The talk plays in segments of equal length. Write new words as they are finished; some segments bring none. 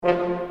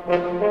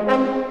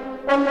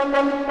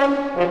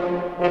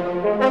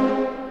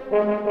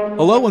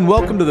Hello and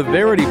welcome to the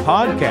Verity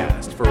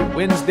Podcast for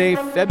Wednesday,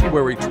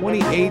 February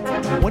 28th,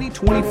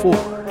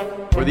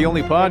 2024. We're the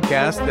only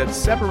podcast that's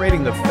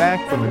separating the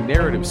fact from the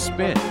narrative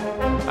spin.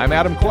 I'm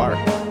Adam Clark.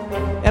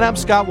 And I'm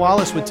Scott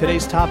Wallace with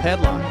today's top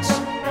headlines.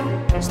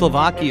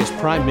 Slovakia's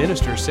prime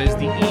minister says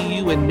the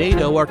EU and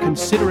NATO are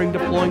considering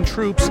deploying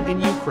troops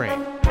in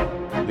Ukraine.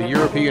 The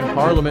European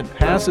Parliament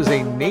passes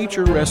a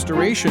nature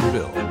restoration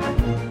bill.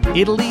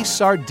 Italy's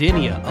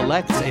Sardinia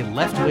elects a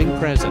left-wing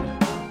president.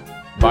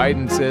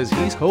 Biden says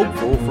he's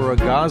hopeful for a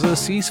Gaza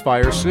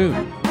ceasefire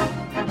soon.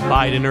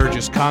 Biden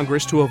urges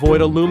Congress to avoid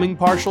a looming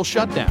partial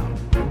shutdown.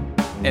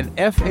 An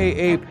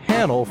FAA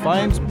panel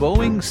finds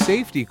Boeing's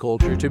safety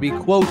culture to be,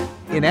 quote,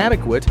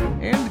 inadequate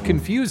and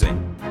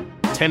confusing.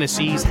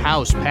 Tennessee's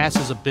House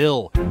passes a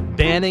bill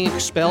banning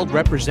expelled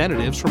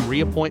representatives from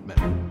reappointment.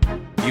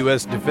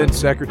 U.S. Defense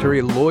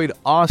Secretary Lloyd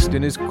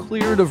Austin is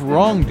cleared of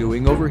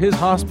wrongdoing over his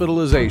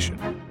hospitalization.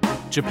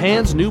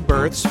 Japan's new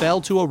births fell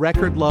to a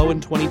record low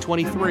in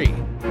 2023.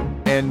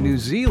 And New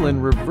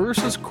Zealand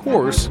reverses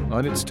course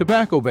on its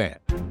tobacco ban.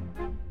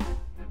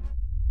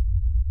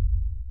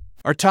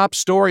 Our top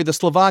story, the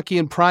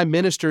Slovakian prime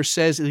minister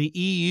says the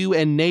EU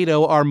and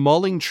NATO are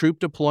mulling troop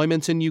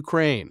deployments in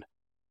Ukraine.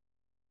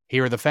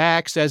 Here are the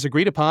facts as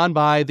agreed upon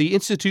by the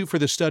Institute for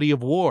the Study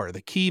of War,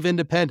 the Kyiv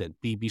Independent,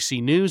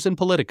 BBC News, and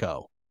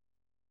Politico.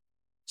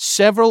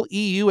 Several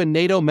EU and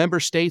NATO member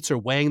states are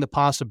weighing the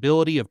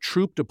possibility of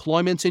troop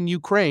deployments in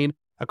Ukraine,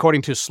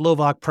 according to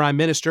Slovak Prime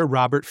Minister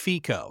Robert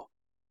Fico.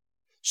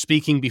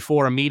 Speaking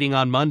before a meeting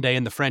on Monday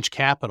in the French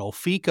capital,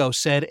 Fico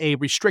said a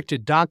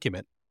restricted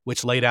document,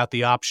 which laid out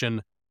the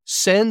option,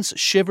 sends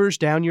shivers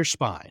down your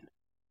spine.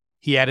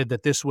 He added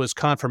that this was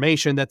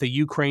confirmation that the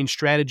Ukraine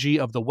strategy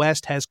of the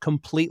West has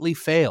completely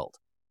failed.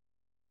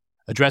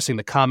 Addressing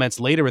the comments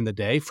later in the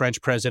day,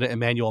 French President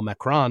Emmanuel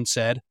Macron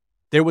said,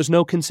 "There was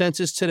no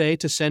consensus today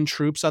to send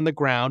troops on the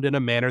ground in a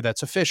manner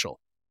that's official.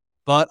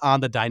 But on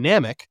the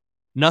dynamic,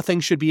 nothing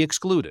should be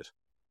excluded.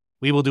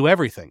 We will do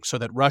everything so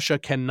that Russia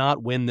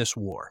cannot win this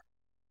war."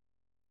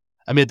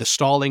 Amid the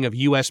stalling of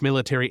U.S.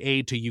 military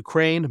aid to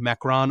Ukraine,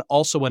 Macron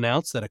also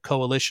announced that a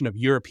coalition of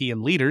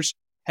European leaders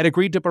had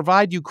agreed to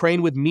provide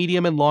Ukraine with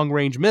medium and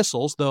long-range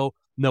missiles, though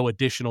no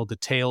additional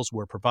details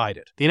were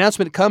provided. The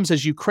announcement comes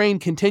as Ukraine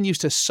continues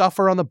to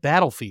suffer on the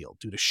battlefield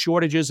due to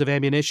shortages of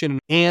ammunition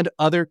and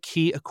other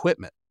key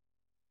equipment.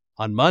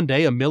 On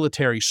Monday, a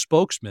military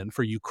spokesman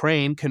for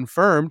Ukraine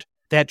confirmed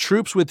that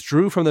troops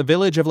withdrew from the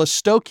village of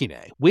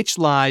Listokine, which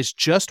lies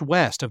just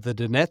west of the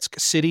Donetsk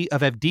city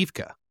of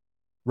Avdiivka.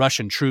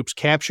 Russian troops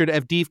captured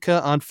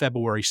Avdiivka on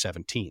February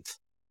 17th.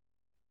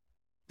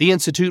 The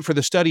Institute for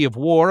the Study of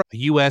War, a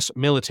U.S.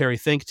 military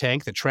think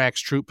tank that tracks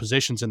troop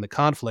positions in the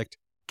conflict,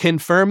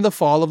 confirmed the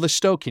fall of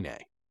Listokine.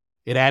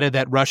 It added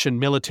that Russian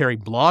military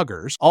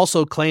bloggers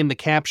also claimed the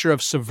capture of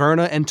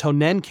Severna and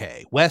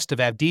Tonenke, west of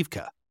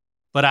Avdiivka,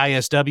 but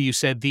ISW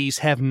said these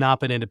have not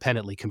been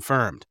independently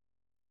confirmed.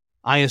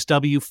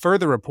 ISW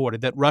further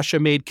reported that Russia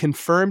made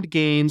confirmed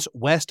gains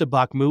west of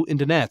Bakhmut in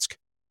Donetsk,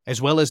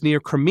 as well as near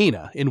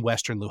Kreminna in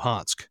western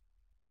Luhansk.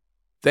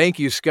 Thank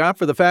you, Scott,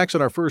 for the facts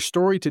on our first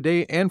story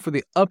today and for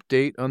the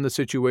update on the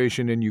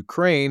situation in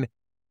Ukraine.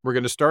 We're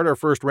going to start our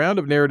first round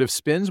of narrative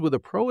spins with a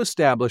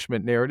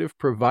pro-establishment narrative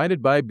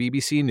provided by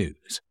BBC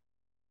News.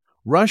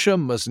 Russia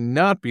must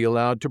not be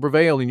allowed to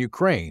prevail in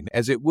Ukraine,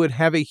 as it would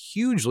have a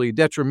hugely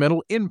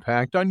detrimental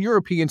impact on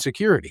European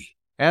security.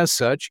 As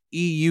such,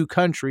 EU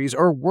countries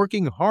are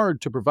working hard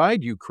to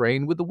provide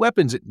Ukraine with the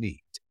weapons it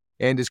needs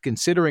and is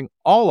considering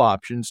all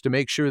options to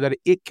make sure that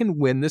it can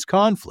win this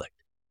conflict.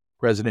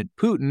 President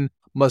Putin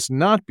must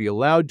not be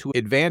allowed to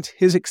advance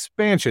his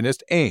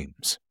expansionist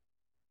aims.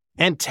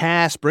 And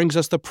TASS brings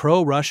us the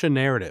pro-Russia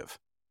narrative.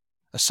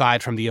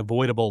 Aside from the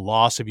avoidable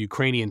loss of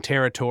Ukrainian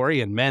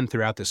territory and men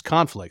throughout this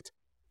conflict,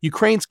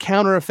 Ukraine's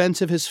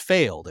counteroffensive has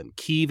failed and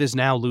Kyiv is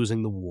now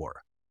losing the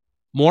war.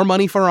 More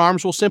money for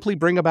arms will simply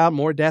bring about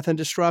more death and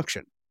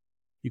destruction.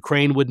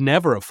 Ukraine would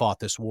never have fought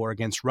this war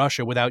against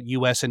Russia without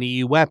U.S. and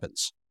EU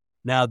weapons.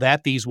 Now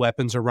that these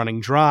weapons are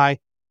running dry,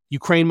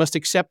 Ukraine must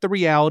accept the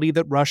reality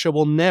that Russia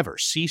will never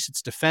cease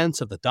its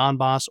defense of the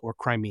Donbass or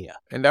Crimea.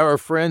 And our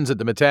friends at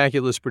the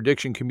Metaculous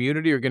Prediction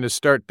Community are going to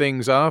start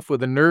things off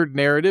with a nerd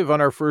narrative on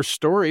our first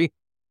story.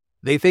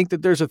 They think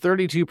that there's a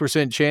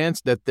 32%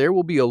 chance that there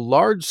will be a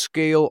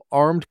large-scale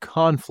armed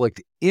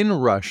conflict in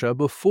Russia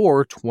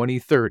before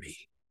 2030.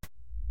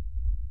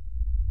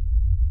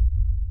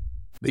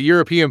 The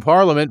European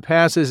Parliament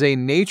passes a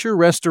nature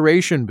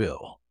restoration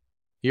bill.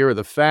 Here are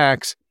the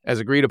facts, as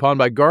agreed upon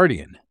by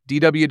Guardian,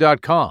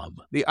 DW.com,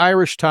 the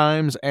Irish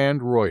Times, and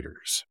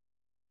Reuters.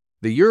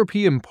 The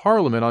European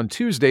Parliament on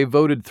Tuesday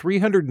voted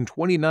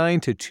 329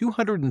 to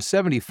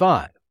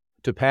 275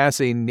 to pass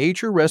a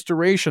nature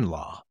restoration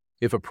law.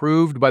 If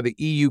approved by the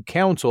EU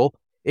Council,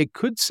 it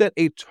could set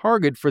a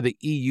target for the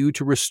EU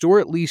to restore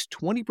at least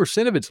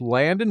 20% of its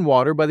land and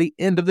water by the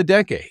end of the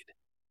decade.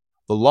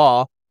 The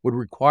law would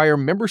require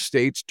member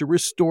states to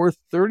restore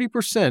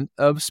 30%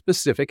 of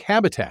specific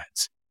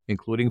habitats,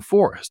 including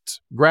forests,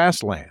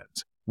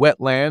 grasslands,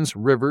 wetlands,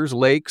 rivers,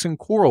 lakes, and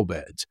coral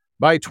beds,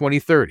 by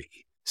 2030,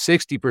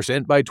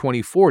 60% by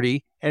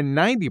 2040, and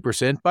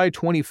 90% by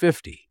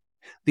 2050.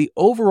 The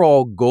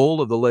overall goal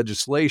of the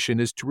legislation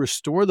is to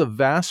restore the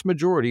vast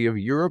majority of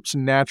Europe's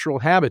natural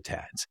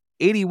habitats,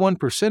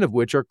 81% of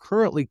which are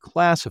currently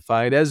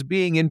classified as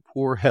being in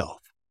poor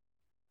health.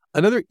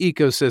 Another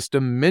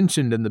ecosystem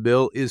mentioned in the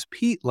bill is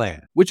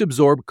peatland, which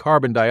absorb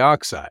carbon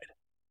dioxide.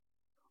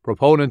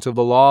 Proponents of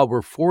the law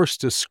were forced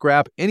to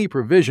scrap any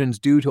provisions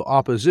due to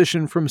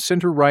opposition from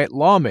center-right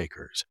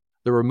lawmakers.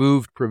 The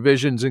removed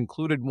provisions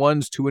included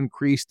ones to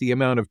increase the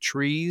amount of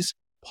trees,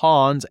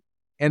 ponds,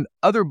 and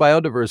other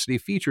biodiversity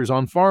features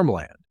on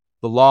farmland.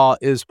 The law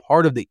is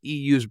part of the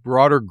EU's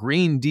broader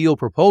Green Deal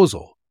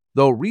proposal,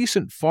 though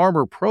recent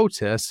farmer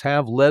protests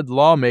have led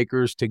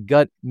lawmakers to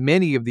gut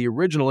many of the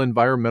original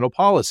environmental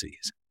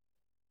policies.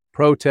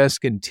 Protests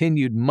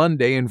continued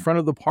Monday in front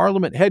of the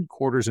Parliament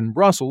headquarters in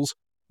Brussels,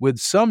 with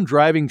some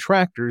driving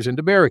tractors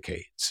into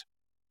barricades.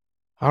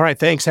 All right,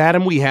 thanks,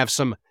 Adam. We have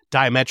some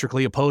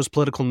diametrically opposed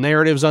political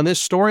narratives on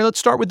this story. Let's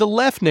start with the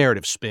left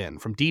narrative spin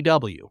from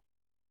DW.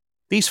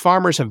 These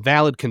farmers have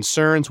valid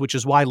concerns, which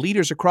is why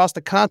leaders across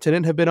the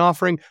continent have been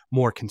offering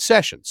more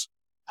concessions.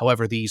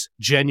 However, these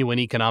genuine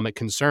economic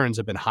concerns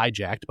have been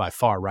hijacked by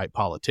far-right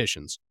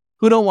politicians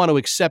who don't want to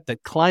accept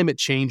that climate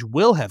change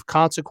will have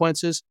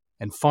consequences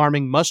and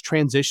farming must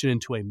transition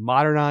into a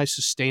modernized,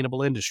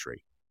 sustainable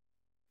industry.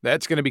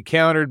 That's going to be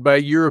countered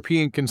by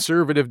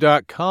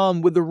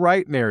EuropeanConservative.com with the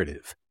right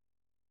narrative.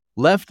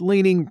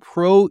 Left-leaning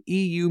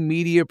pro-EU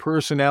media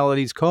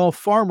personalities call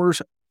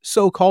farmers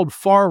so-called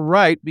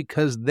far-right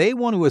because they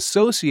want to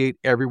associate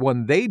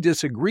everyone they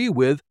disagree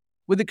with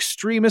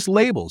extremist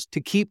labels to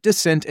keep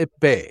dissent at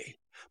bay.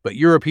 But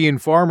European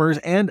farmers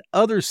and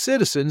other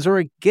citizens are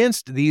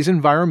against these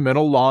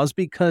environmental laws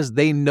because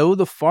they know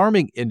the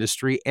farming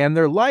industry and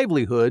their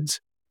livelihoods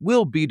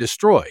will be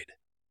destroyed.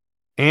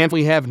 And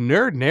we have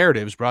nerd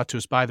narratives brought to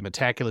us by the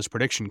Metaculous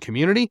prediction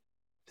community.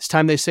 This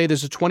time they say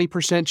there's a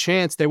 20%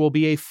 chance there will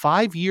be a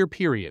 5-year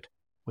period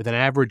with an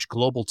average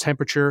global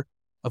temperature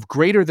of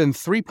greater than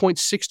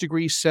 3.6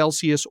 degrees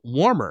Celsius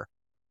warmer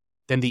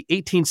than the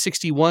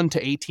 1861 to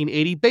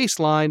 1880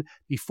 baseline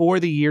before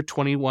the year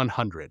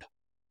 2100.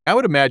 I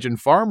would imagine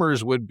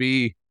farmers would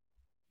be,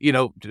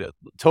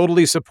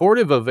 totally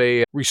supportive of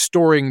a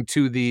restoring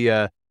to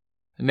the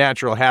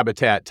natural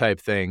habitat type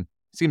thing.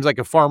 Seems like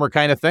a farmer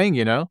kind of thing,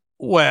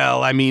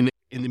 Well, I mean,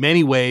 in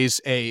many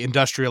ways, a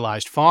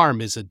industrialized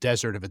farm is a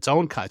desert of its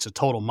own kind. It's a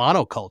total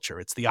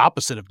monoculture. It's the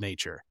opposite of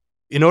nature.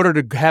 In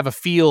order to have a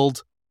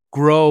field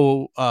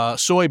grow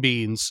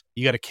soybeans,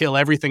 you got to kill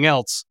everything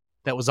else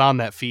that was on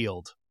that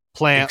field.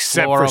 Plant,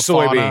 except flora, for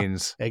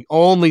soybeans. Fauna,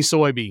 only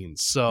soybeans.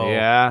 So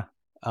yeah.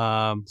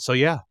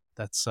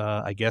 That's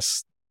I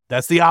guess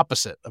that's the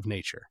opposite of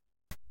nature.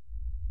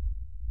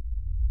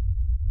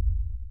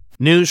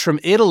 News from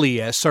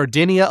Italy as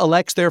Sardinia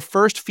elects their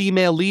first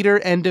female leader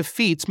and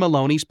defeats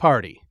Meloni's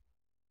party.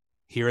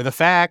 Here are the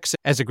facts,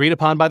 as agreed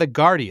upon by The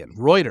Guardian,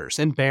 Reuters,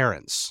 and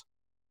Barron's.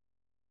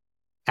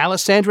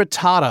 Alessandra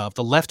Tata of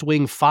the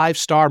left-wing Five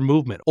Star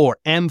Movement, or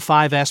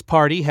M5S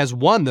party, has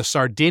won the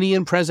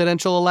Sardinian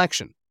presidential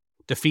election,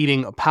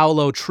 defeating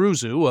Paolo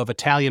Truzzu of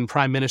Italian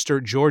Prime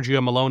Minister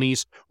Giorgia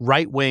Meloni's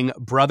right-wing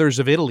Brothers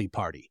of Italy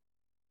party.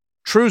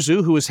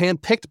 Truzzu, who was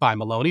handpicked by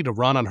Meloni to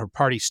run on her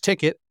party's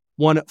ticket,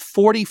 won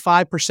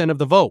 45% of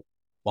the vote,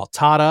 while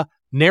Tata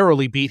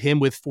narrowly beat him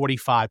with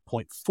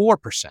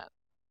 45.4%.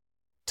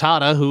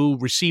 Tata, who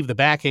received the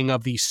backing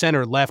of the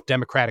center-left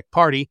Democratic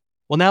Party,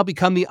 will now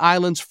become the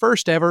island's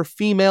first-ever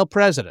female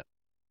president.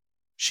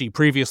 She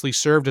previously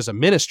served as a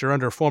minister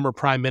under former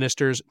Prime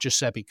Ministers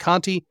Giuseppe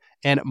Conte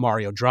and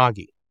Mario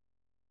Draghi.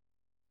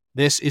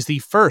 This is the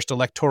first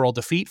electoral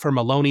defeat for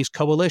Meloni's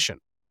coalition,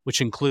 which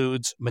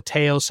includes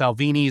Matteo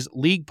Salvini's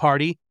League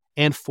Party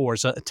and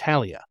Forza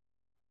Italia.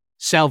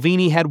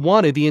 Salvini had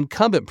wanted the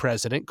incumbent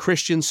president,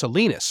 Christian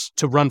Salinas,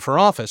 to run for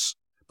office,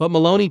 but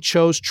Meloni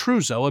chose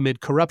Truzzo amid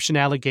corruption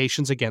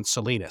allegations against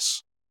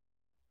Salinas.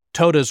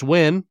 Tata's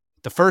win,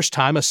 the first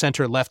time a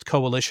center-left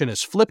coalition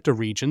has flipped a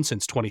region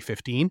since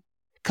 2015,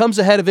 comes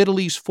ahead of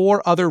Italy's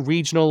 4 other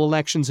regional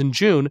elections in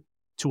June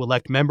to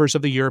elect members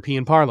of the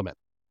European Parliament.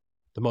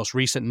 The most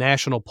recent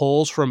national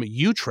polls from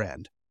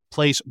Utrend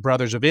place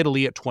Brothers of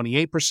Italy at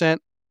 28%,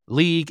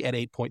 League at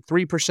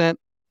 8.3%,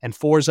 and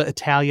Forza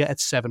Italia at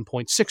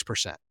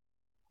 7.6%.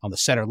 On the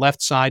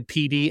center-left side,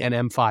 PD and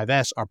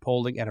M5S are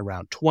polling at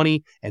around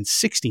 20 and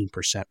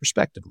 16%,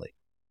 respectively.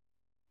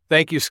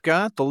 Thank you,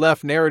 Scott. The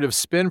left narrative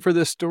spin for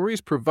this story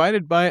is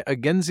provided by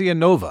Agenzia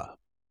Nova.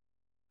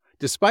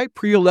 Despite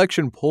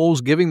pre-election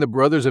polls giving the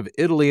Brothers of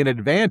Italy an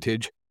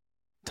advantage,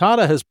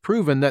 Tata has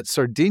proven that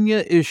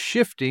Sardinia is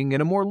shifting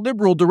in a more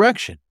liberal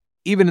direction,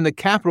 even in the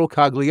capital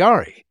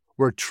Cagliari,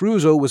 where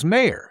Truzzo was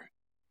mayor.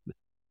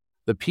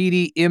 The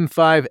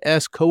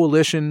PD-M5S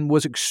coalition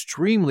was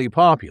extremely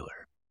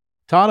popular.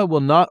 Tata will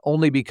not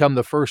only become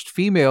the first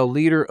female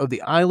leader of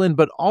the island,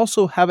 but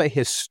also have a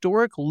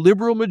historic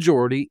liberal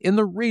majority in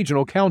the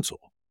regional council.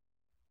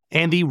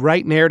 And the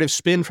right narrative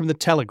spin from The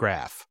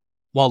Telegraph.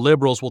 While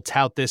liberals will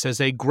tout this as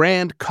a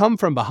grand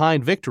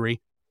come-from-behind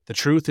victory, The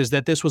truth is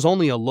that this was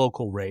only a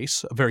local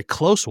race, a very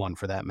close one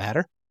for that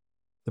matter.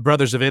 The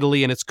Brothers of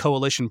Italy and its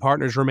coalition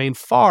partners remain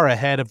far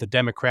ahead of the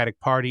Democratic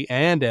Party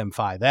and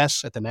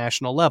M5S at the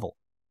national level.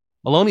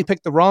 Meloni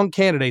picked the wrong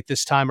candidate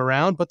this time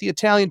around, but the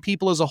Italian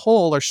people as a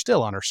whole are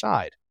still on her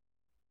side.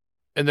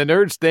 And the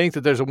nerds think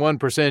that there's a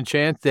 1%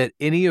 chance that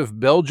any of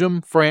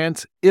Belgium,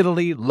 France,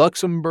 Italy,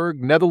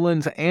 Luxembourg,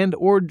 Netherlands, and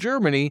or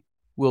Germany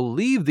will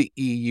leave the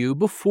EU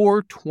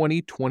before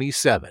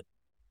 2027.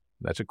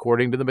 That's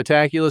according to the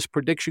Metaculus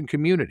prediction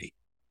community.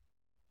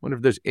 Wonder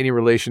if there's any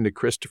relation to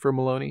Christopher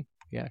Meloni?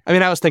 Yeah. I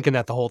mean, I was thinking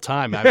that the whole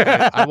time.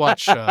 I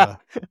watch Law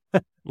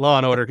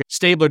and Order.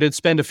 Stabler did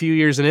spend a few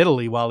years in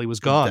Italy while he was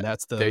gone.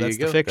 That's the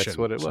fiction. That's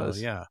what it was.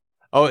 So, yeah.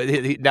 Oh,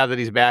 now that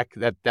he's back,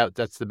 that's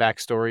the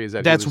backstory. Is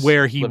that's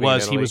where he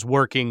was? He was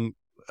working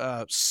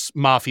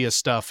mafia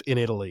stuff in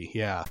Italy.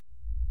 Yeah.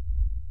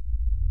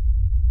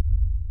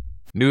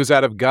 News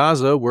out of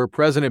Gaza, where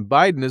President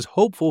Biden is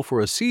hopeful for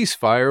a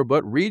ceasefire,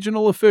 but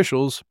regional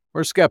officials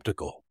are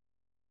skeptical.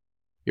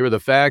 Here are the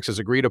facts as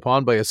agreed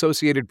upon by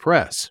Associated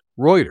Press,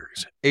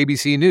 Reuters,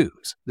 ABC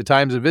News, The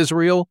Times of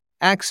Israel,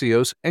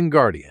 Axios, and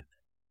Guardian.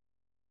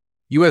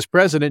 U.S.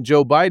 President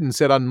Joe Biden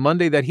said on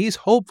Monday that he's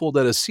hopeful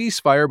that a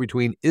ceasefire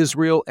between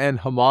Israel and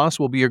Hamas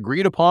will be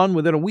agreed upon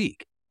within a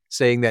week,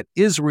 saying that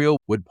Israel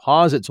would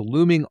pause its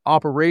looming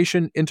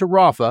operation into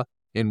Rafah,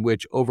 in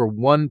which over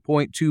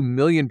 1.2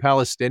 million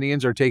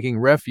Palestinians are taking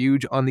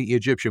refuge on the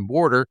Egyptian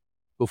border,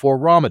 before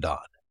Ramadan.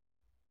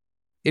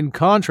 In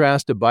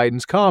contrast to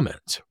Biden's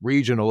comments,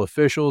 regional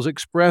officials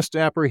expressed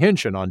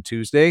apprehension on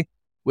Tuesday,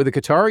 with a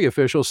Qatari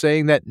official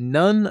saying that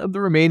none of the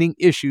remaining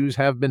issues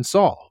have been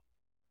solved.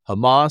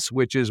 Hamas,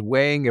 which is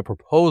weighing a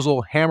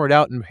proposal hammered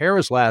out in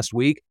Paris last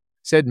week,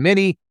 said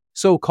many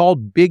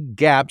so-called big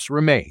gaps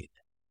remain.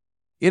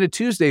 In a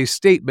Tuesday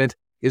statement,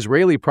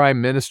 Israeli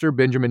Prime Minister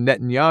Benjamin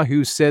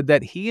Netanyahu said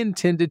that he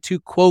intended to,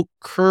 quote,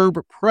 curb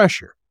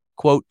pressure,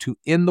 quote, to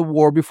end the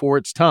war before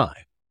its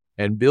time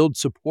and build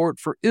support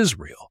for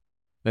Israel.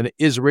 An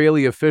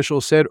Israeli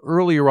official said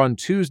earlier on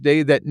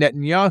Tuesday that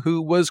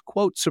Netanyahu was,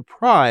 quote,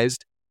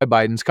 surprised by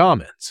Biden's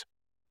comments.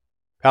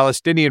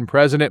 Palestinian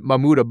President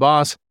Mahmoud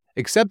Abbas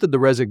accepted the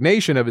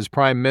resignation of his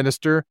Prime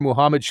Minister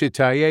Mohammed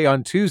Shtayyeh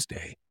on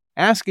Tuesday,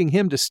 asking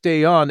him to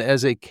stay on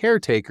as a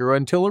caretaker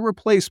until a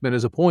replacement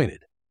is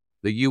appointed.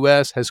 The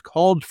U.S. has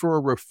called for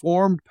a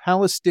reformed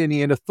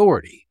Palestinian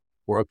Authority,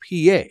 or a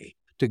PA,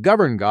 to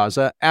govern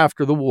Gaza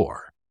after the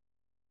war.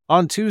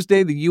 On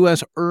Tuesday, the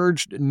U.S.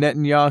 urged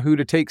Netanyahu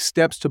to take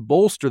steps to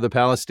bolster the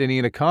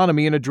Palestinian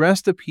economy and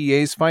address the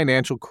PA's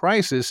financial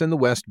crisis in the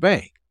West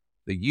Bank.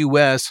 The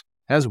U.S.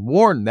 has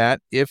warned that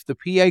if the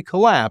PA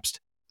collapsed,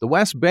 the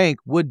West Bank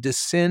would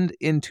descend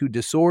into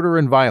disorder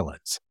and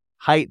violence,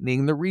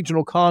 heightening the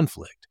regional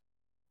conflict.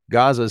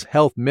 Gaza's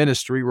health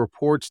ministry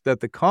reports that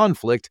the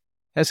conflict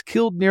has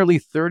killed nearly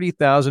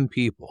 30,000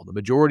 people, the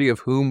majority of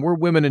whom were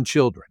women and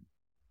children.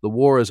 The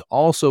war has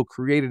also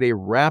created a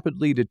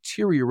rapidly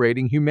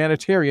deteriorating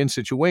humanitarian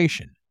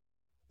situation.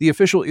 The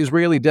official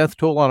Israeli death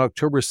toll on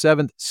October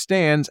 7th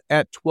stands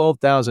at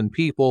 12,000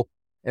 people,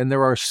 and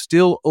there are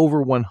still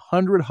over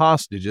 100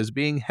 hostages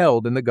being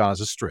held in the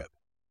Gaza Strip.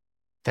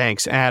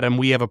 Thanks, Adam.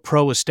 We have a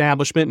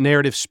pro-establishment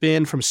narrative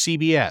spin from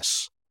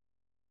CBS.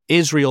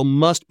 Israel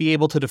must be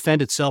able to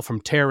defend itself from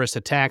terrorist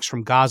attacks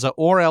from Gaza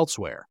or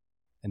elsewhere,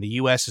 and the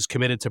U.S. is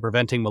committed to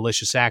preventing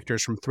malicious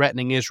actors from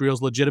threatening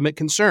Israel's legitimate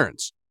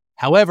concerns.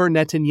 However,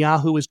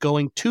 Netanyahu is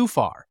going too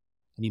far,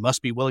 and he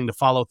must be willing to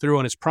follow through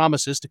on his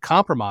promises to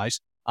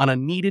compromise on a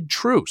needed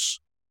truce.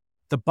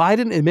 The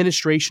Biden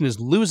administration is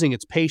losing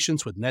its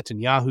patience with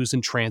Netanyahu's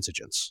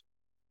intransigence.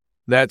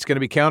 That's going to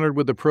be countered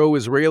with the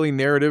pro-Israeli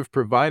narrative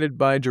provided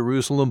by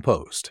Jerusalem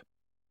Post.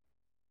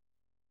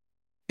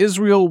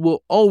 Israel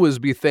will always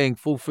be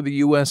thankful for the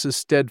U.S.'s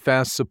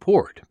steadfast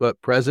support, but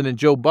President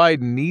Joe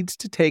Biden needs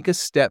to take a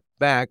step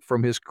back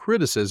from his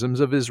criticisms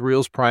of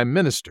Israel's prime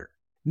minister.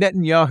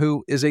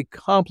 Netanyahu is a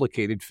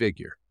complicated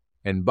figure,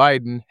 and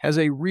Biden has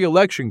a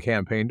re-election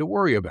campaign to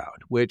worry about,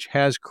 which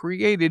has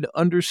created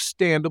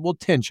understandable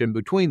tension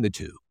between the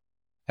two.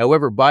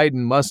 However,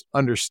 Biden must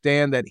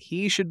understand that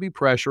he should be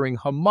pressuring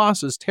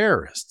Hamas's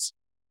terrorists,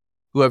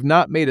 who have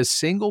not made a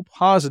single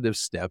positive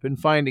step in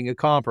finding a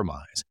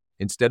compromise.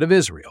 Instead of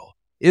Israel,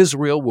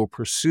 Israel will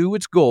pursue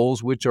its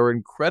goals, which are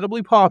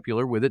incredibly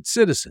popular with its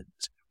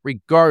citizens,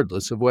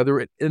 regardless of whether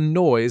it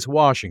annoys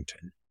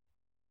Washington.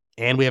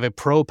 And we have a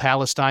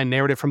pro-Palestine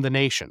narrative from The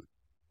Nation.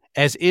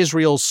 As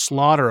Israel's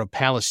slaughter of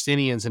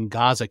Palestinians in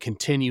Gaza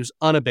continues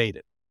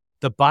unabated,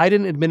 the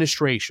Biden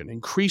administration,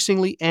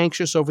 increasingly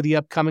anxious over the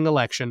upcoming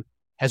election,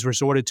 has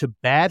resorted to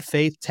bad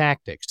faith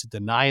tactics to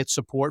deny its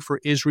support for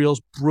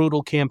Israel's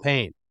brutal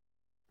campaign.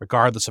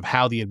 Regardless of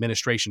how the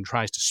administration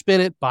tries to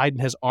spin it,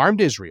 Biden has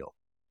armed Israel,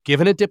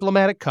 given it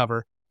diplomatic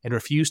cover, and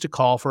refused to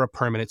call for a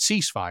permanent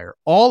ceasefire,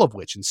 all of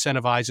which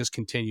incentivizes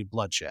continued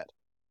bloodshed.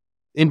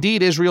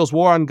 Indeed, Israel's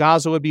war on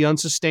Gaza would be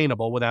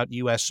unsustainable without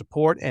U.S.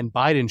 support, and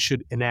Biden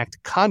should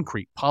enact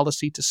concrete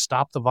policy to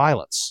stop the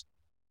violence.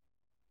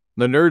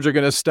 The nerds are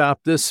going to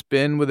stop this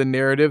spin with a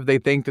narrative. They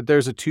think that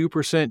there's a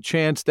 2%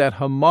 chance that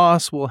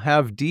Hamas will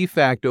have de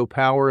facto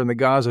power in the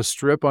Gaza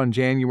Strip on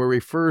January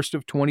 1st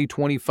of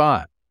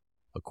 2025,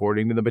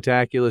 according to the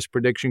meticulous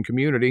prediction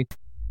community.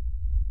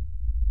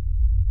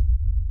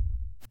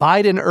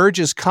 Biden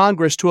urges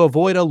Congress to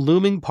avoid a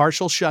looming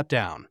partial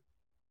shutdown.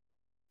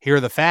 Here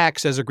are the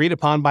facts as agreed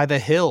upon by The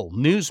Hill,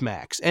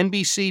 Newsmax,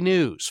 NBC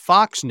News,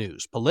 Fox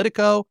News,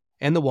 Politico,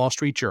 and The Wall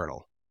Street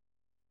Journal.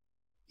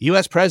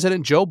 U.S.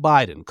 President Joe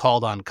Biden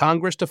called on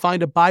Congress to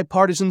find a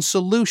bipartisan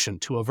solution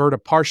to avert a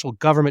partial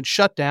government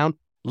shutdown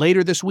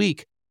later this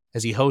week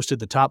as he hosted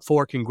the top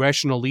 4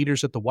 congressional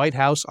leaders at the White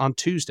House on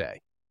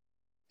Tuesday.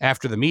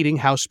 After the meeting,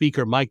 House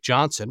Speaker Mike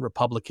Johnson,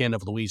 Republican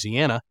of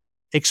Louisiana,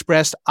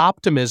 expressed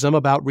optimism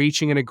about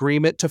reaching an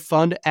agreement to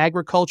fund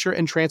agriculture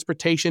and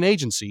transportation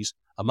agencies,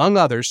 among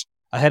others,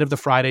 ahead of the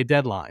Friday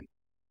deadline.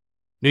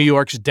 New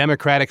York's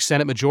Democratic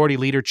Senate Majority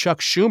Leader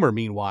Chuck Schumer,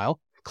 meanwhile,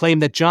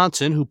 claimed that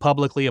Johnson, who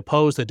publicly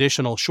opposed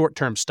additional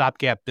short-term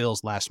stopgap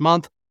bills last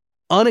month,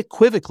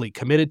 unequivocally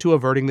committed to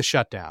averting the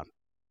shutdown.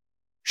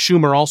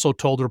 Schumer also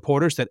told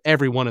reporters that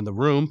everyone in the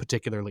room,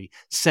 particularly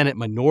Senate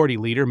Minority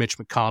Leader Mitch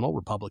McConnell,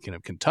 Republican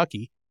of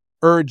Kentucky,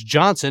 urged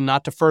Johnson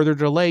not to further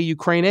delay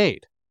Ukraine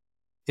aid.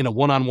 In a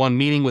one-on-one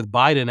meeting with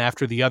Biden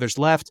after the others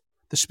left,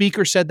 the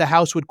speaker said the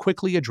House would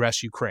quickly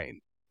address Ukraine.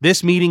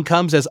 This meeting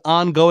comes as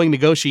ongoing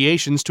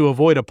negotiations to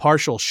avoid a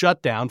partial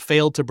shutdown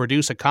failed to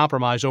produce a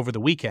compromise over the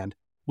weekend,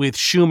 with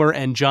Schumer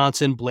and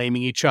Johnson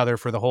blaming each other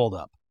for the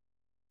holdup.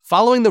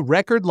 Following the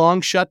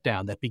record-long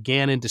shutdown that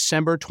began in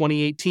December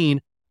 2018,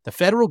 the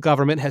federal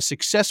government has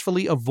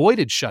successfully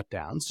avoided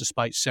shutdowns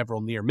despite several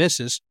near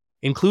misses,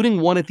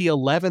 including one at the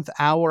 11th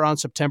hour on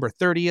September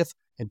 30th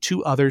and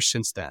 2 others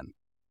since then.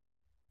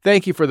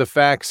 Thank you for the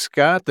facts,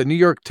 Scott. The New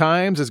York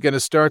Times is going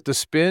to start the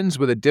spins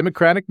with a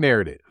Democratic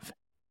narrative.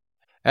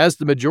 As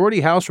the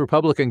majority House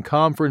Republican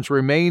conference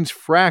remains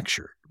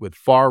fractured, with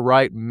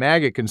far-right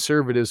MAGA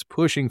conservatives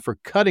pushing for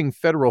cutting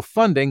federal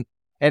funding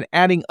and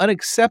adding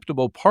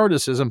unacceptable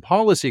partisan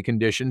policy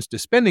conditions to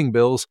spending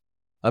bills,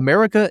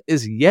 America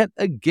is yet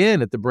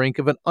again at the brink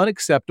of an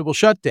unacceptable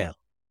shutdown.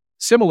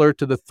 Similar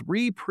to the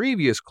 3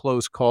 previous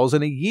close calls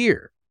in a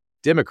year,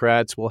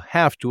 Democrats will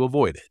have to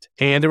avoid it.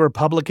 And a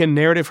Republican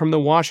narrative from the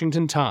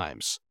Washington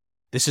Times.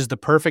 This is the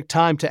perfect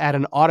time to add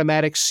an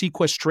automatic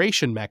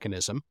sequestration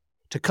mechanism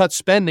to cut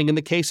spending in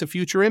the case of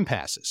future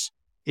impasses.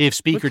 If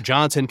Speaker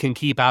Johnson can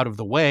keep out of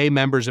the way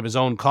members of his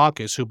own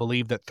caucus who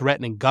believe that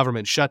threatening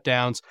government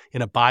shutdowns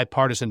in a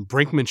bipartisan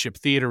brinkmanship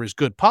theater is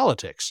good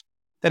politics,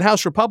 then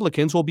House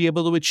Republicans will be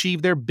able to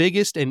achieve their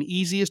biggest and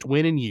easiest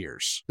win in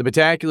years. The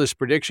meticulous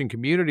prediction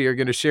community are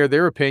going to share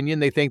their opinion.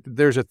 They think that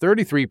there's a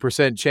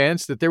 33%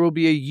 chance that there will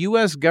be a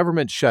U.S.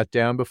 government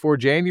shutdown before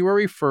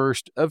January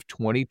 1st of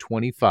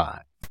 2025.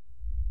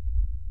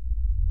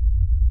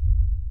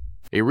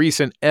 A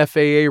recent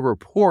FAA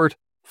report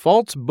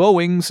faults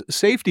Boeing's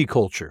safety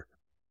culture.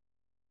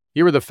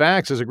 Here are the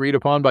facts as agreed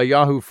upon by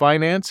Yahoo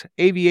Finance,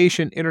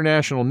 Aviation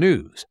International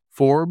News,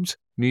 Forbes,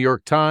 New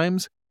York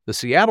Times, the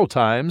Seattle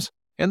Times,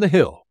 and The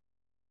Hill.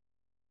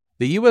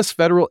 The U.S.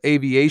 Federal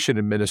Aviation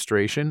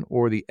Administration,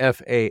 or the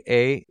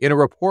FAA, in a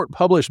report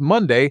published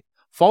Monday,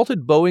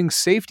 faulted Boeing's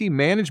safety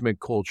management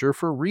culture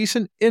for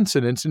recent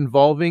incidents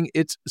involving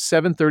its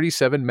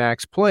 737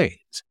 MAX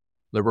planes.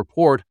 The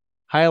report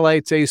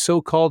highlights a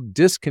so-called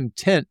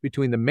discontent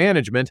between the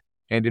management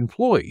and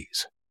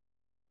employees.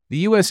 The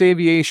U.S.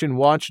 Aviation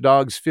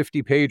Watchdog's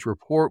 50-page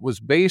report was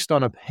based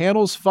on a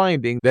panel's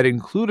finding that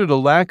included a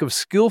lack of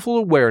skillful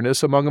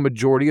awareness among a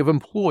majority of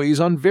employees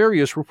on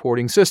various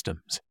reporting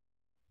systems.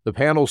 The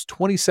panel's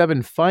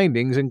 27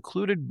 findings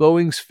included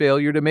Boeing's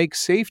failure to make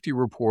safety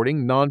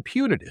reporting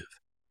non-punitive.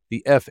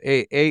 The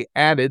FAA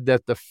added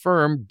that the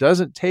firm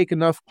doesn't take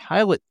enough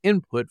pilot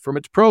input from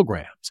its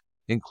programs,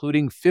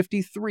 including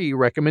 53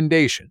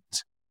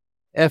 recommendations.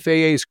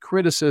 FAA's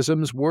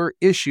criticisms were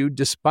issued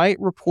despite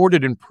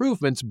reported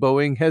improvements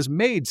Boeing has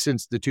made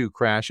since the 2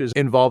 crashes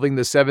involving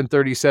the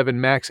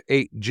 737 MAX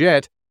 8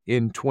 jet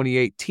in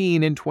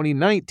 2018 and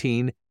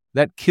 2019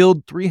 that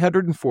killed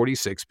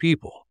 346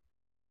 people.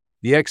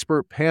 The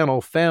expert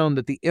panel found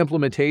that the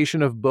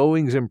implementation of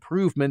Boeing's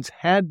improvements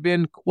had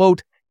been,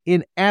 quote,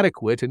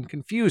 inadequate and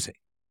confusing.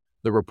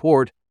 The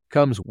report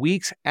comes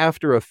weeks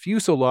after a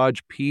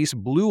fuselage piece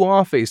blew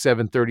off a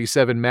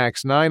 737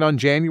 MAX 9 on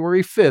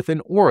January 5th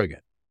in Oregon.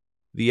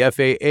 The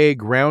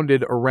FAA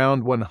grounded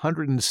around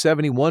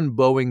 171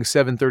 Boeing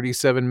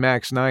 737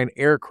 MAX 9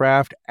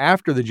 aircraft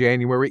after the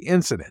January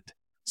incident.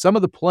 Some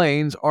of the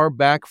planes are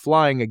back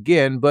flying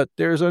again, but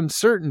there's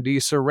uncertainty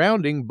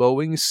surrounding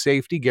Boeing's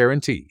safety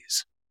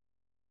guarantees.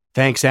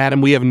 Thanks,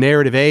 Adam. We have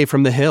Narrative A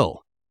from The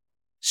Hill.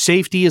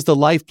 Safety is the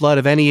lifeblood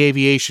of any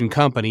aviation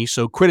company,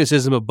 so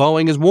criticism of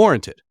Boeing is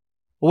warranted.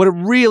 But what it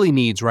really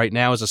needs right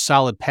now is a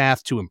solid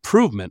path to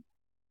improvement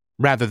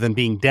rather than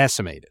being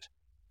decimated.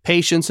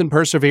 Patience and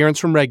perseverance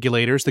from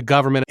regulators, the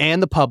government,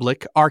 and the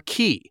public are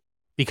key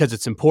because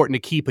it's important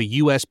to keep a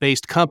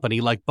U.S.-based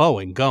company like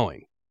Boeing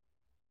going.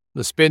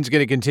 The spin's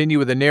going to continue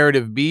with a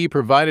Narrative B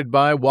provided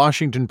by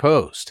Washington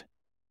Post.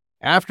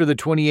 After the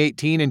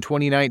 2018 and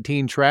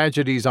 2019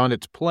 tragedies on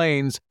its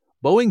planes,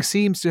 Boeing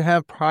seems to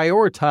have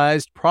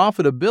prioritized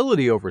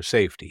profitability over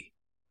safety.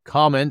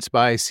 Comments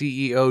by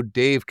CEO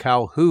Dave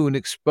Calhoun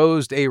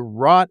exposed a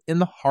rot in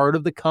the heart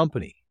of the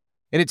company,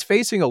 and it's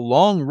facing a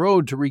long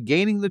road to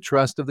regaining the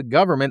trust of the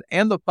government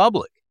and the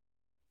public.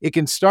 It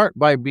can start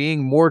by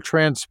being more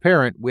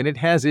transparent when it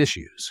has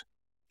issues.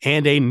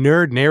 And a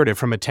nerd narrative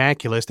from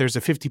Metaculus, there's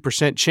a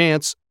 50%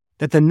 chance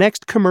that the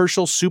next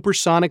commercial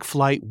supersonic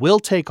flight will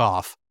take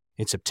off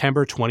in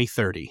September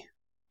 2030.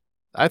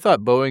 I thought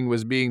Boeing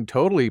was being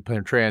totally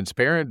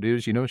transparent,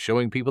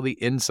 showing people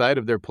the inside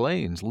of their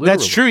planes. Literally,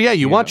 that's true, yeah.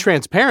 You want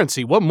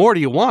transparency. What more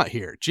do you want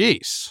here?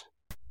 Jeez.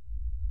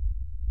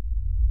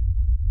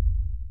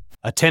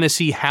 A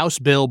Tennessee House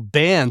bill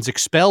bans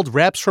expelled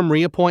reps from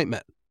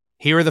reappointment.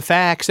 Here are the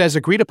facts as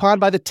agreed upon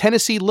by the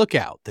Tennessee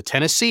Lookout, the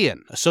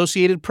Tennessean,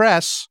 Associated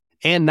Press,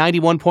 and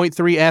 91.3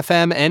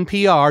 FM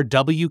NPR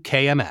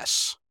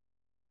WKMS.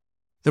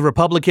 The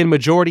Republican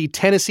majority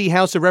Tennessee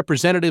House of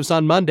Representatives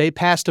on Monday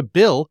passed a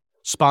bill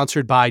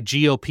sponsored by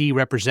GOP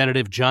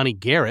Representative Johnny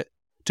Garrett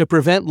to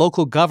prevent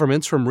local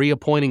governments from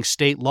reappointing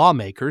state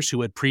lawmakers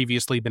who had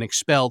previously been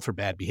expelled for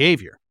bad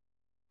behavior.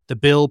 The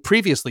bill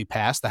previously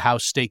passed the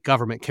House State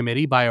Government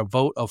Committee by a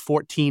vote of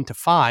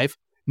 14-5,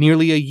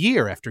 nearly a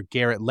year after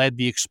Garrett led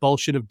the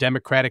expulsion of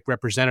Democratic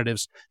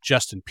Representatives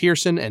Justin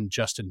Pearson and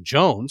Justin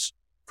Jones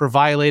for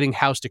violating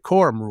House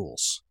decorum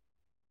rules.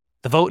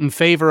 The vote in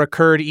favor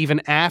occurred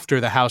even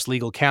after the House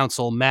Legal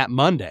Counsel, Matt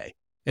Monday,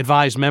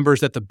 advised members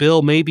that the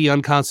bill may be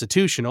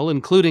unconstitutional,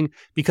 including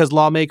because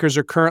lawmakers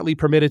are currently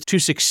permitted to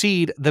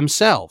succeed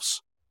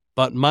themselves.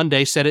 But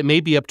Monday said it may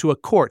be up to a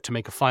court to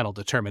make a final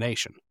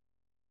determination.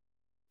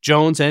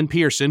 Jones and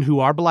Pearson, who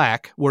are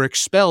black, were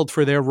expelled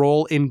for their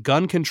role in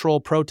gun control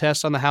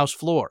protests on the House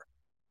floor.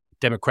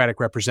 Democratic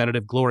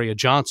Representative Gloria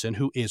Johnson,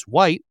 who is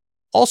white,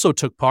 also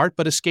took part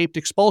but escaped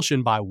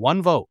expulsion by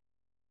one vote.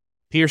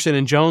 Pearson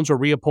and Jones were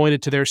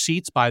reappointed to their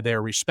seats by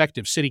their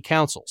respective city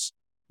councils.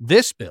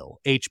 This bill,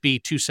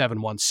 HB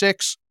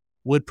 2716,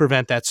 would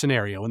prevent that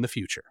scenario in the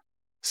future.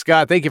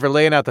 Scott, thank you for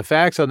laying out the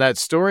facts on that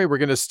story. We're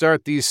going to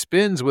start these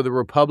spins with a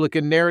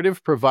Republican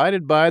narrative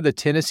provided by the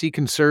Tennessee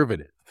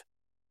Conservative.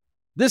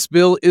 This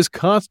bill is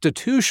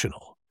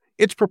constitutional.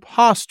 It's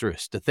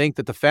preposterous to think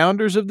that the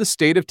founders of the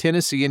state of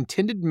Tennessee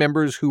intended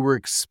members who were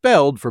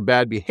expelled for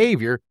bad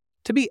behavior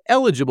to be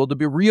eligible to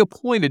be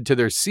reappointed to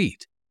their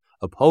seat.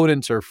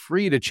 Opponents are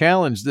free to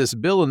challenge this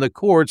bill in the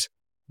courts,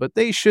 but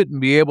they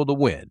shouldn't be able to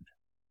win.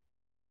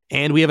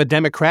 And we have a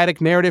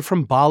Democratic narrative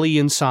from Bali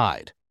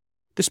Inside.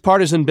 This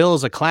partisan bill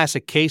is a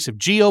classic case of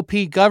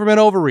GOP government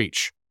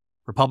overreach.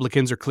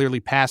 Republicans are clearly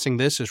passing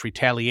this as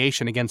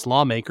retaliation against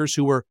lawmakers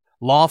who were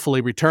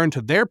lawfully returned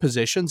to their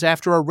positions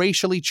after a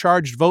racially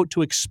charged vote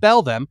to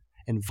expel them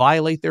and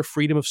violate their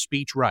freedom of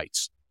speech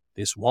rights.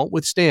 This won't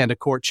withstand a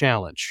court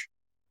challenge.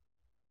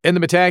 And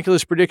the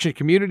Metaculus prediction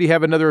community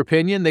have another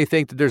opinion. They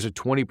think that there's a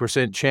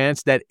 20%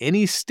 chance that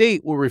any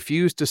state will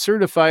refuse to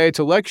certify its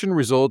election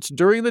results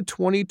during the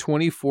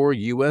 2024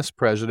 U.S.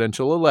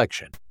 presidential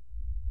election.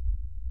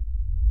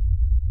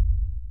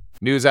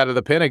 News out of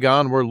the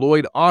Pentagon, where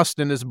Lloyd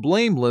Austin is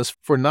blameless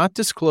for not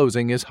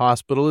disclosing his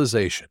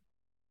hospitalization.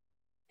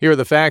 Here are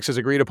the facts as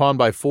agreed upon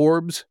by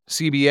Forbes,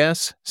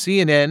 CBS,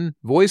 CNN,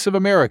 Voice of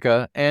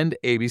America, and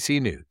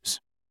ABC News.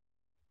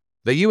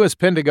 The U.S.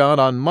 Pentagon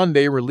on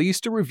Monday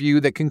released a review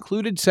that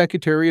concluded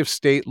Secretary of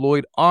State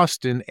Lloyd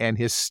Austin and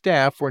his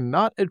staff were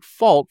not at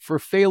fault for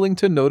failing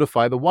to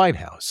notify the White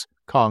House,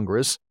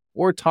 Congress,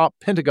 or top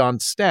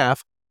Pentagon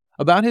staff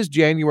about his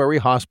January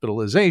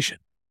hospitalization,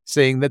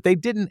 saying that they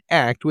didn't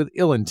act with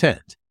ill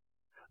intent.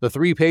 The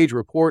 3-page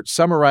report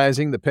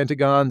summarizing the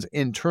Pentagon's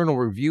internal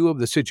review of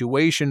the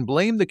situation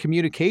blamed the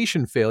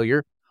communication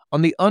failure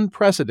on the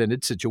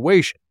unprecedented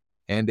situation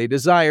and a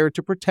desire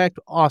to protect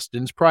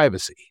Austin's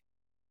privacy.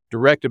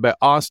 Directed by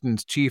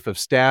Austin's Chief of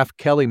Staff,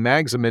 Kelly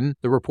Magsamen,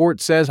 the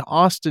report says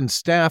Austin's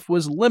staff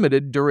was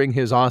limited during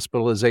his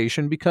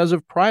hospitalization because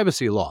of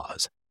privacy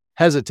laws,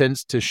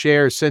 hesitance to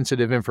share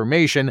sensitive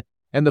information,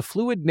 and the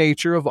fluid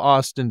nature of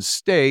Austin's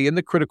stay in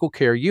the critical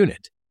care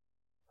unit.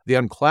 The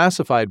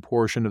unclassified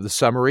portion of the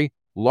summary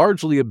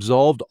largely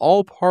absolved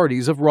all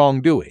parties of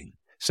wrongdoing,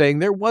 saying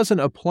there wasn't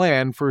a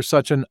plan for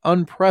such an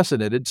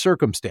unprecedented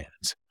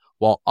circumstance.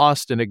 While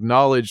Austin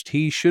acknowledged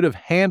he should have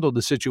handled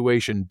the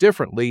situation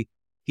differently,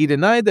 he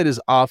denied that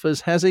his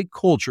office has a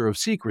culture of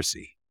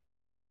secrecy.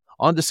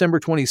 On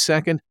December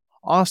 22nd,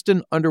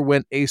 Austin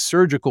underwent a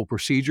surgical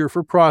procedure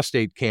for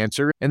prostate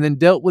cancer and then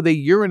dealt with a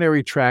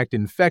urinary tract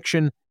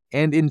infection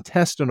and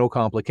intestinal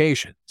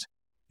complications.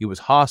 He was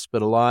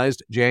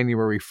hospitalized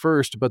January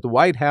 1st, but the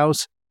White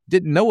House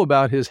didn't know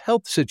about his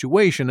health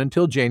situation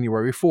until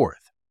January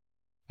 4th.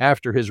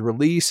 After his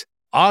release,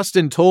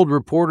 Austin told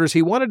reporters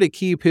he wanted to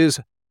keep his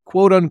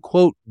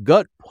quote-unquote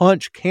gut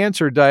punch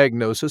cancer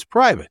diagnosis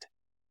private.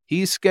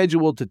 He's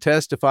scheduled to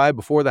testify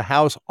before the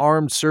House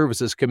Armed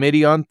Services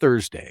Committee on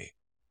Thursday.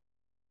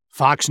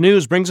 Fox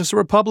News brings us a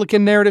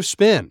Republican narrative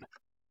spin.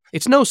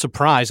 It's no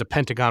surprise a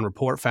Pentagon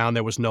report found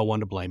there was no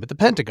one to blame at the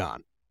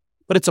Pentagon.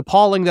 But it's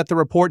appalling that the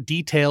report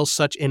details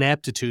such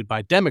ineptitude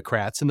by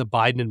Democrats in the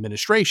Biden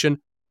administration,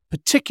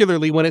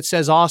 particularly when it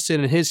says Austin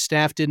and his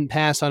staff didn't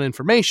pass on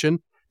information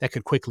that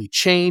could quickly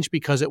change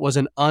because it was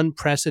an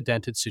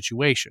unprecedented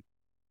situation.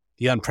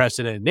 The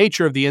unprecedented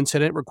nature of the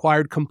incident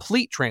required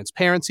complete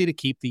transparency to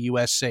keep the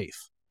U.S.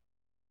 safe.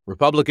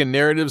 Republican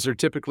narratives are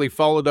typically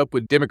followed up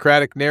with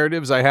Democratic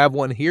narratives. I have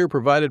one here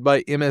provided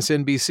by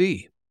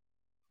MSNBC.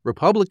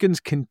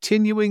 Republicans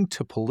continuing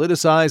to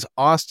politicize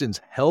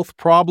Austin's health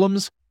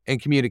problems and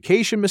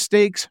communication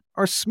mistakes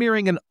are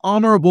smearing an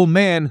honorable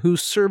man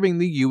who's serving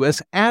the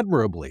U.S.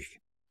 admirably.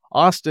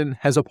 Austin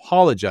has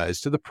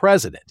apologized to the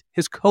president,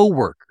 his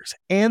co-workers,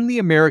 and the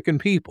American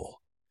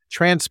people.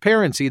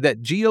 Transparency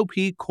that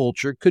GOP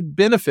culture could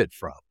benefit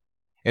from.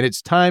 And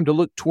it's time to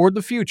look toward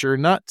the future,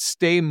 not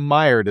stay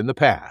mired in the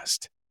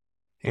past.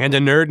 And a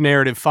nerd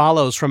narrative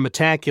follows from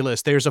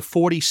Metaculus. There's a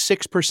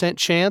 46%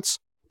 chance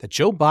that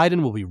Joe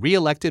Biden will be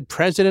reelected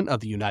President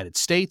of the United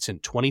States in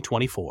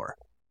 2024.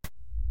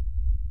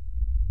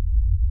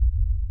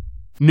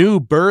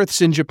 New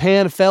births in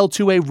Japan fell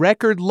to a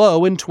record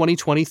low in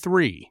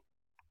 2023.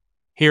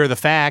 Here are the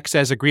facts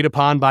as agreed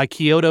upon by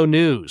Kyodo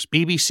News,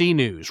 BBC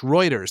News,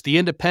 Reuters, The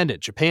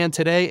Independent, Japan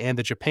Today, and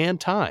the Japan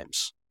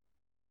Times.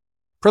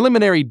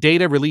 Preliminary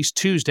data released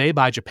Tuesday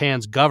by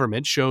Japan's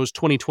government shows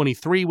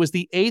 2023 was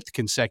the 8th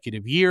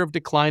consecutive year of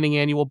declining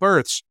annual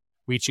births,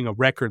 reaching a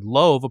record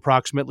low of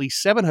approximately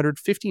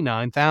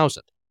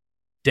 759,000.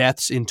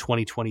 Deaths in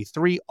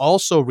 2023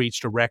 also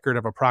reached a record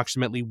of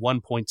approximately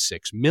 1.6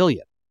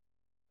 million.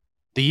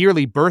 The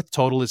yearly birth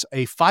total is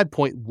a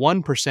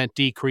 5.1%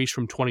 decrease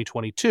from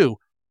 2022.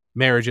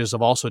 Marriages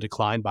have also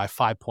declined by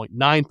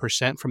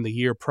 5.9% from the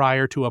year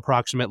prior to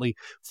approximately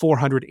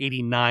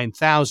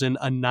 489,000,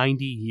 a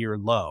 90-year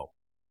low.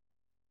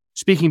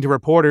 Speaking to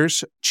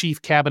reporters, Chief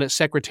Cabinet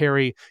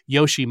Secretary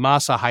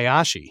Yoshimasa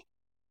Hayashi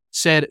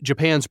said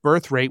Japan's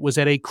birth rate was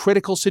at a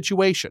critical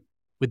situation,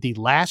 with the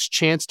last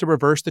chance to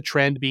reverse the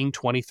trend being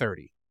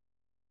 2030.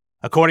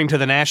 According to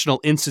the National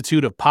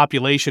Institute of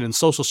Population and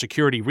Social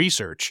Security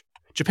Research,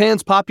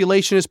 Japan's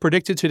population is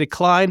predicted to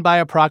decline by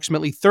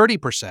approximately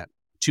 30%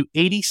 to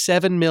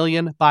 87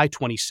 million by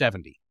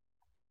 2070.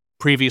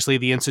 Previously,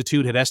 the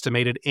institute had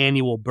estimated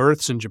annual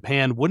births in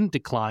Japan wouldn't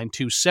decline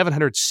to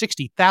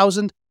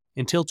 760,000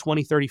 until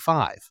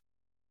 2035.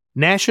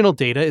 National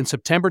data in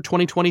September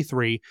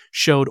 2023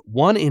 showed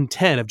 1 in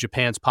 10 of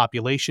Japan's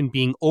population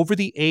being over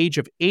the age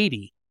of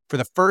 80 for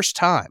the first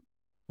time,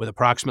 with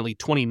approximately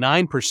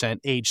 29%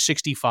 age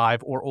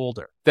 65 or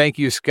older. Thank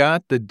you,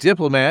 Scott. The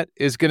Diplomat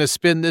is going to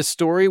spin this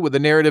story with a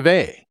narrative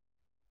A.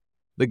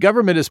 The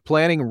government is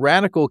planning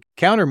radical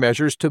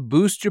countermeasures to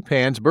boost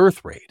Japan's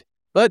birth rate,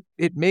 but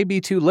it may be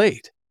too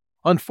late.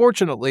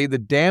 Unfortunately, the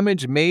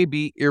damage may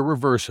be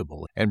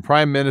irreversible, and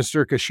Prime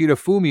Minister Kishida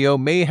Fumio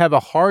may have a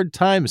hard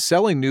time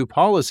selling new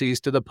policies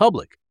to the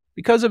public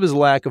because of his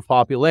lack of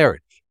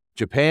popularity.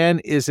 Japan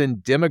is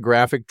in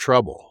demographic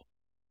trouble.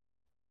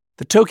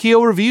 The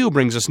Tokyo Review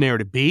brings us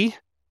narrative B.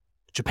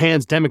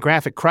 Japan's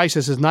demographic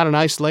crisis is not an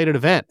isolated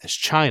event, as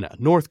China,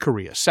 North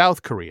Korea,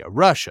 South Korea,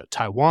 Russia,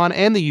 Taiwan,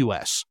 and the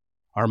U.S.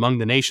 are among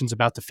the nations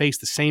about to face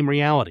the same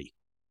reality.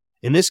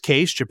 In this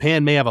case,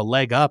 Japan may have a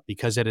leg up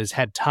because it has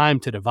had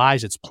time to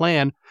devise its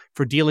plan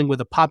for dealing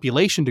with a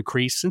population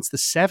decrease since the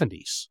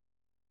 70s.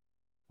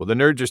 Well, the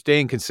nerds are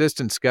staying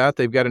consistent, Scott.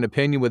 They've got an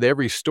opinion with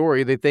every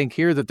story. They think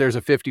here that there's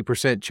a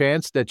 50%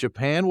 chance that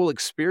Japan will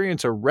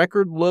experience a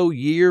record low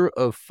year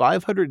of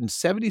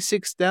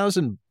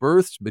 576,000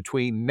 births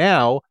between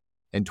now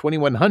and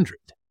 2100.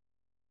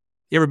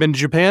 You ever been to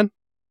Japan?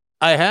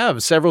 I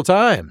have several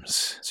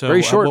times. So,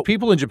 very short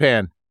people in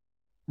Japan.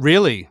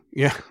 Really?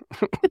 Yeah.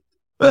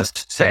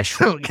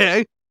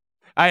 Okay.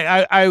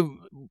 I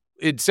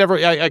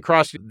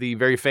crossed the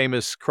very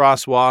famous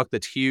crosswalk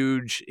that's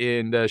huge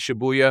in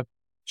Shibuya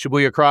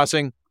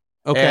Crossing.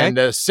 Okay.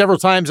 And several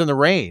times in the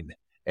rain.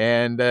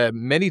 And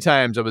many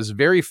times I was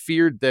very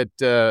feared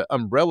that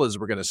umbrellas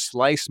were going to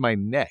slice my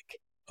neck.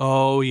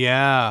 Oh,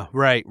 yeah.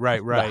 Right.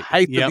 The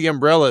height of the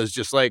umbrella is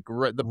just like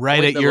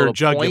right at your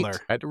jugular.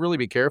 I had to really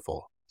be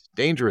careful.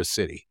 Dangerous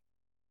city.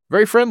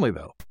 Very friendly,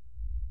 though.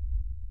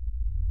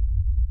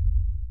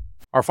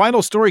 Our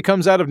final story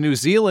comes out of New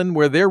Zealand,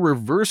 where they're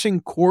reversing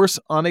course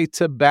on a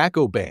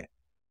tobacco ban.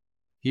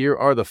 Here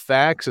are the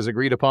facts as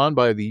agreed upon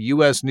by the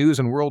U.S. News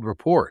and World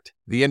Report,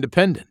 The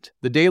Independent,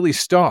 The Daily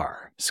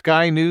Star,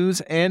 Sky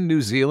News, and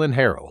New Zealand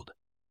Herald.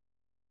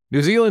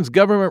 New Zealand's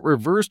government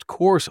reversed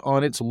course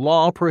on its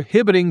law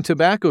prohibiting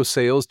tobacco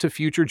sales to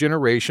future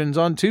generations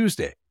on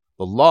Tuesday.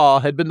 The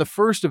law had been the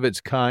first of its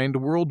kind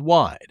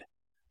worldwide.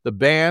 The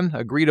ban,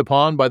 agreed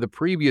upon by the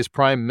previous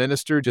Prime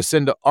Minister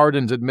Jacinda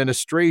Ardern's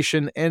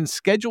administration and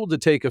scheduled to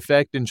take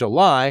effect in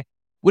July,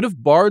 would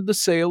have barred the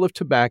sale of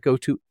tobacco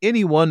to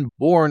anyone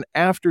born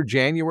after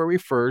January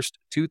 1,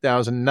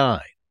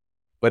 2009.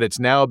 But it's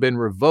now been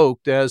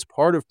revoked as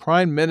part of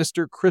Prime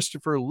Minister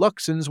Christopher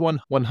Luxon's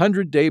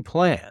 100-day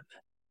plan.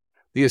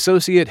 The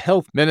Associate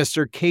Health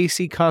Minister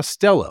Casey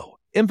Costello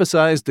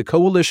emphasized the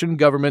coalition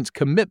government's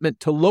commitment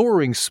to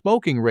lowering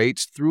smoking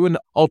rates through an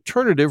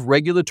alternative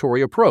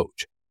regulatory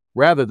approach.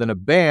 Rather than a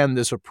ban,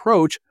 this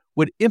approach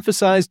would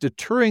emphasize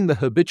deterring the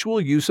habitual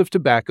use of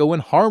tobacco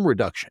and harm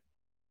reduction.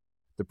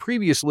 The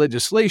previous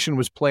legislation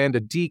was planned to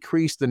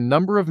decrease the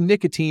number of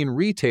nicotine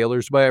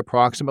retailers by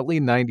approximately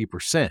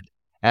 90%,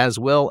 as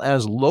well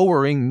as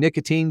lowering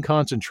nicotine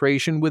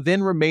concentration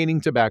within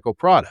remaining tobacco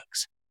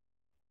products.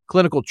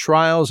 Clinical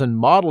trials and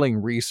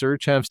modeling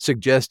research have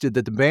suggested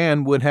that the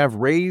ban would have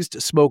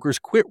raised smokers'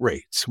 quit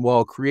rates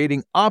while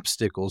creating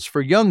obstacles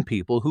for young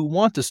people who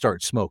want to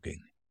start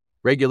smoking.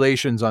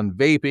 Regulations on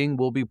vaping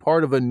will be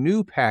part of a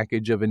new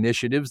package of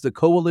initiatives the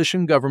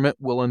coalition government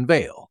will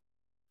unveil.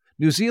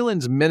 New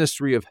Zealand's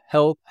Ministry of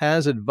Health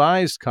has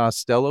advised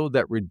Costello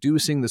that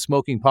reducing the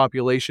smoking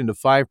population to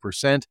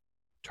 5%,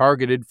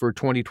 targeted for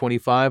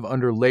 2025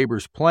 under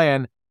Labour's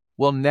plan,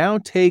 will now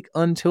take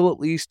until at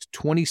least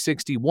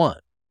 2061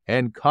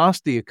 and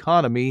cost the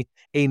economy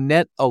a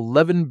net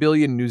 11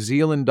 billion New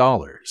Zealand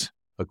dollars,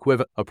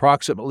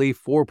 approximately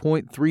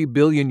 4.3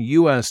 billion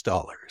US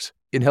dollars,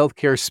 in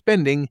healthcare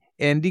spending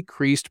and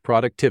decreased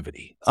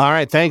productivity. All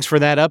right, thanks for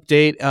that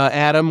update,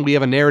 Adam. We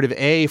have a narrative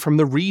A from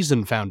the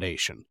Reason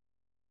Foundation.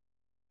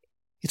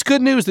 It's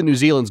good news that New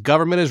Zealand's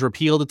government has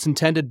repealed its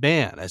intended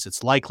ban, as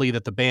it's likely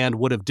that the ban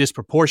would have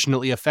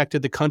disproportionately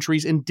affected the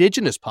country's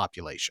indigenous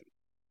population.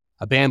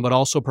 A ban would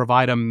also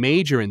provide a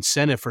major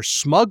incentive for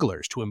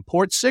smugglers to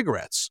import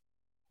cigarettes.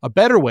 A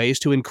better way is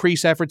to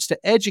increase efforts to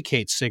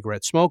educate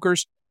cigarette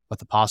smokers about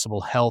the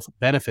possible health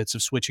benefits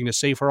of switching to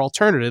safer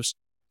alternatives,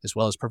 as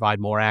well as provide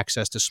more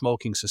access to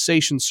smoking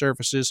cessation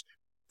services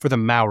for the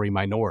Maori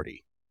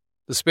minority.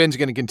 The spin's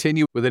going to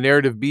continue with a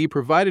narrative B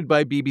provided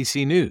by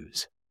BBC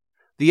News.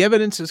 The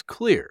evidence is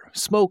clear.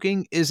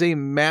 Smoking is a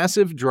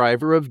massive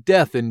driver of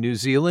death in New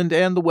Zealand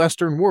and the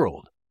Western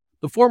world.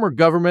 The former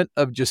government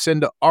of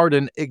Jacinda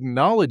Ardern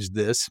acknowledged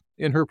this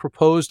in her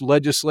proposed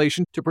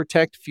legislation to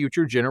protect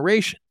future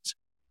generations.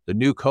 The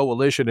new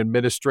coalition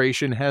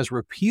administration has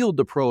repealed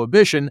the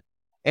prohibition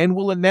and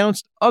will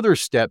announce other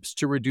steps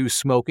to reduce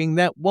smoking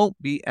that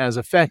won't be as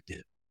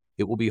effective.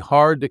 It will be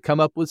hard to come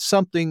up with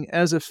something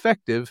as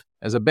effective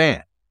as a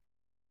ban.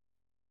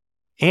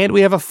 And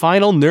we have a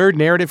final nerd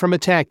narrative from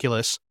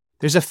Metaculus.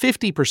 There's a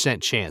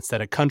 50% chance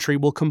that a country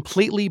will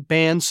completely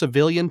ban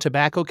civilian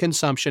tobacco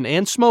consumption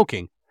and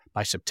smoking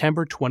by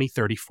September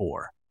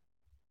 2034.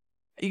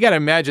 You got to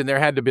imagine there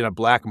had to have been a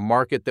black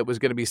market that was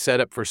going to be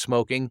set up for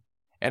smoking.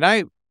 And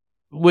I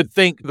would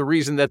think the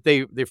reason that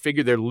they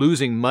figure they're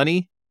losing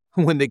money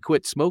when they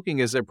quit smoking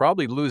is they're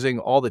probably losing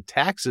all the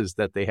taxes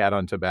that they had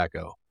on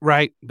tobacco.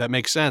 Right. That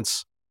makes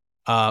sense.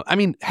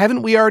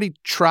 Haven't we already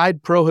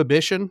tried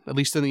prohibition, at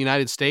least in the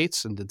United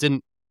States, and it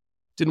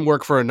didn't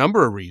work for a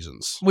number of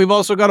reasons? We've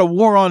also got a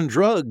war on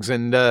drugs,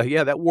 and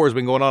that war has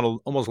been going on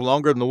almost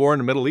longer than the war in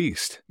the Middle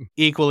East.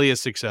 Equally as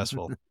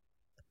successful.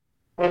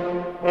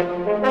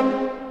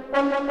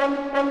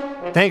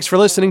 Thanks for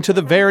listening to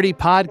the Verity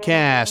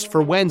Podcast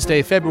for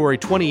Wednesday, February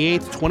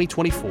 28th,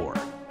 2024.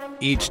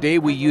 Each day,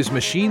 we use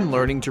machine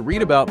learning to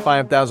read about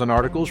 5,000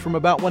 articles from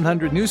about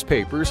 100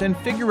 newspapers and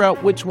figure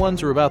out which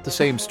ones are about the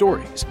same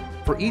stories.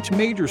 For each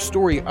major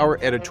story, our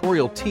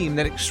editorial team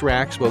then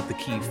extracts both the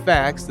key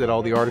facts that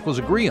all the articles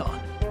agree on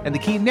and the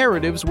key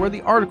narratives where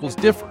the articles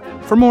differ.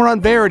 For more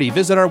on Verity,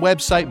 visit our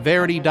website,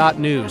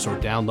 verity.news, or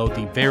download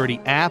the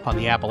Verity app on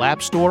the Apple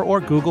App Store or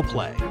Google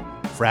Play.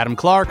 For Adam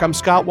Clark, I'm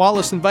Scott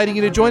Wallace, inviting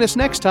you to join us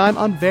next time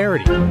on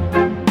Verity.